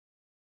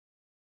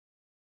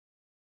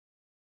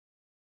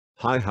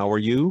Hi, how are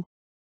you?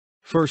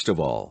 First of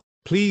all,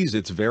 please,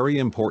 it's very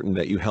important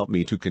that you help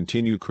me to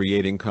continue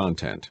creating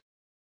content.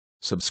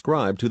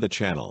 Subscribe to the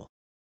channel.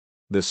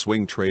 The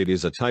swing trade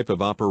is a type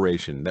of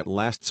operation that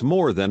lasts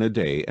more than a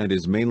day and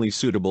is mainly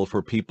suitable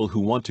for people who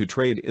want to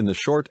trade in the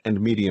short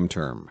and medium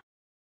term.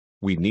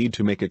 We need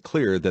to make it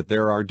clear that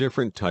there are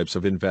different types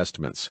of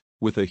investments,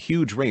 with a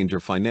huge range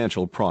of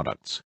financial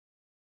products.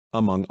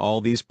 Among all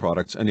these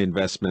products and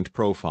investment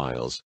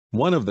profiles,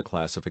 one of the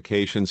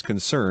classifications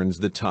concerns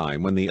the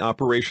time when the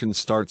operation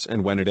starts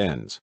and when it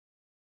ends.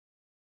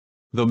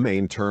 The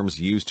main terms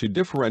used to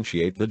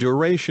differentiate the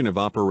duration of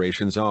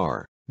operations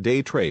are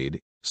day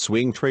trade,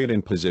 swing trade,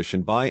 and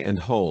position buy and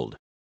hold.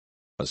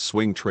 A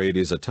swing trade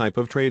is a type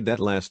of trade that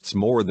lasts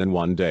more than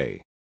one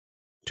day.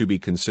 To be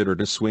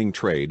considered a swing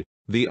trade,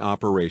 the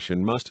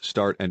operation must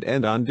start and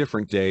end on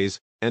different days,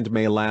 and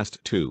may last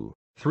 2,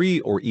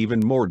 3, or even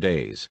more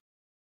days.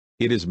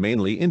 It is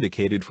mainly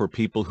indicated for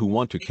people who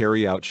want to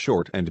carry out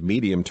short and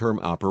medium-term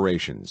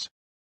operations.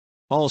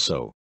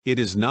 Also, it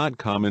is not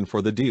common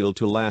for the deal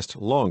to last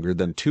longer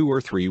than 2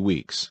 or 3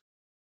 weeks.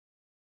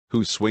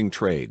 Who swing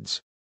trades?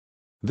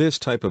 This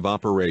type of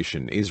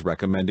operation is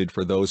recommended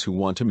for those who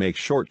want to make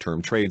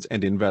short-term trades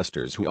and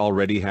investors who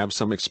already have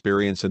some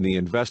experience in the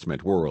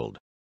investment world.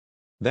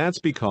 That's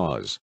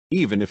because,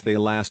 even if they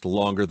last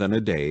longer than a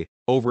day,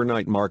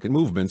 overnight market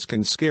movements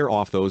can scare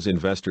off those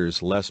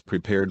investors less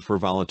prepared for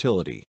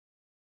volatility.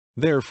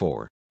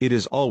 Therefore, it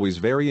is always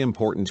very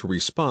important to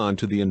respond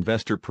to the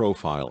investor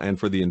profile and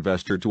for the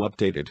investor to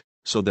update it,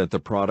 so that the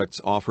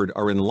products offered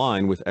are in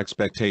line with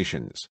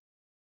expectations.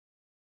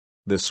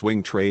 The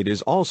swing trade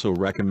is also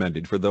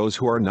recommended for those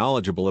who are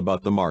knowledgeable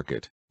about the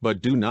market,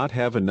 but do not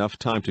have enough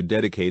time to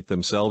dedicate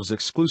themselves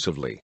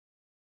exclusively.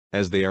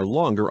 As they are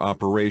longer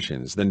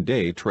operations than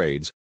day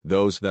trades,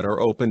 those that are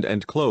opened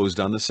and closed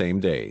on the same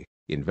day,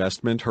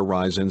 investment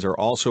horizons are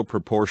also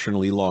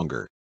proportionally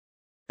longer.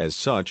 As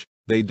such,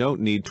 they don't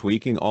need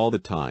tweaking all the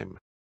time.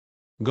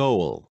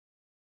 Goal: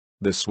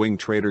 the swing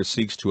trader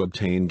seeks to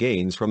obtain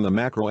gains from the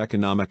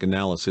macroeconomic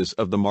analysis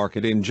of the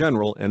market in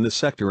general and the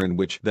sector in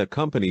which that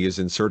company is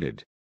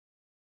inserted.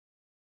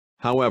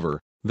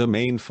 However, the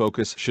main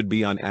focus should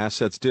be on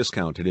assets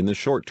discounted in the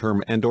short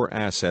term and/or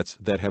assets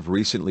that have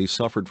recently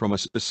suffered from a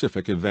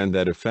specific event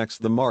that affects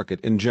the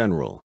market in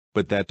general,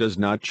 but that does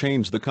not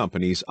change the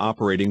company's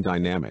operating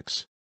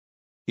dynamics.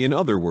 In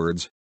other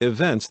words,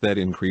 events that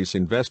increase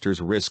investors'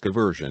 risk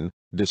aversion,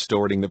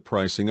 distorting the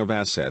pricing of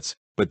assets,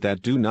 but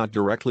that do not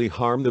directly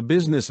harm the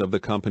business of the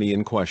company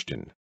in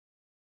question.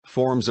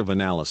 Forms of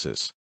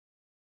analysis.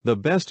 The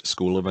best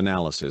school of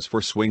analysis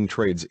for swing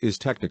trades is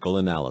technical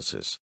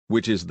analysis,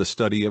 which is the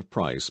study of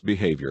price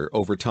behavior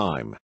over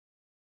time.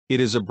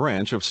 It is a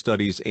branch of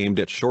studies aimed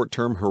at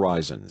short-term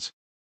horizons.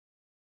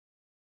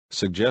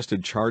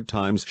 Suggested chart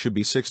times should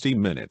be 60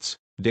 minutes,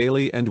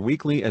 daily and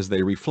weekly, as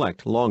they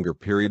reflect longer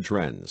period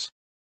trends.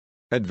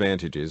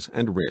 Advantages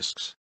and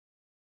risks.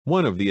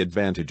 One of the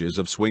advantages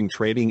of swing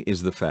trading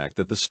is the fact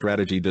that the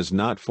strategy does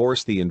not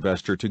force the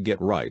investor to get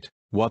right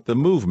what the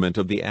movement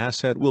of the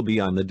asset will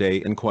be on the day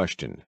in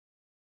question.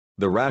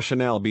 The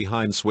rationale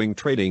behind swing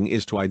trading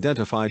is to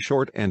identify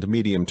short and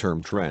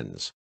medium-term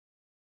trends.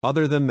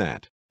 Other than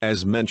that,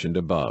 as mentioned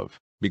above,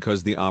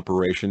 because the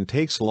operation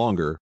takes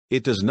longer,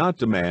 it does not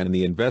demand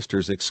the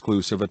investor's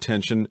exclusive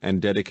attention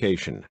and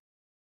dedication.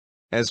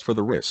 As for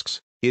the risks,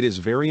 it is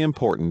very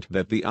important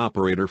that the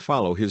operator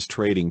follow his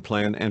trading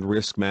plan and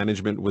risk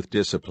management with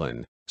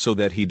discipline, so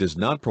that he does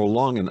not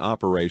prolong an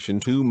operation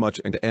too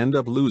much and end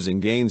up losing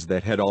gains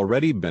that had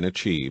already been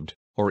achieved,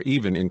 or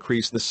even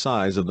increase the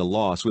size of the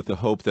loss with the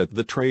hope that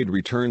the trade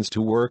returns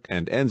to work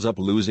and ends up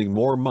losing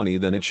more money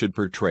than it should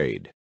per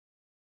trade.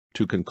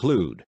 To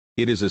conclude,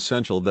 it is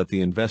essential that the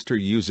investor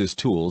uses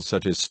tools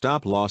such as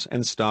stop loss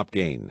and stop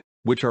gain,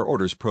 which are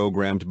orders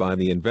programmed by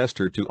the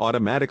investor to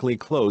automatically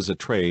close a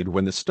trade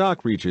when the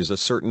stock reaches a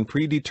certain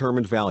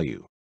predetermined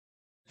value.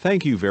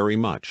 Thank you very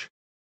much.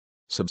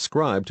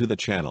 Subscribe to the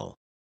channel.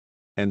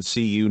 And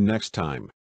see you next time.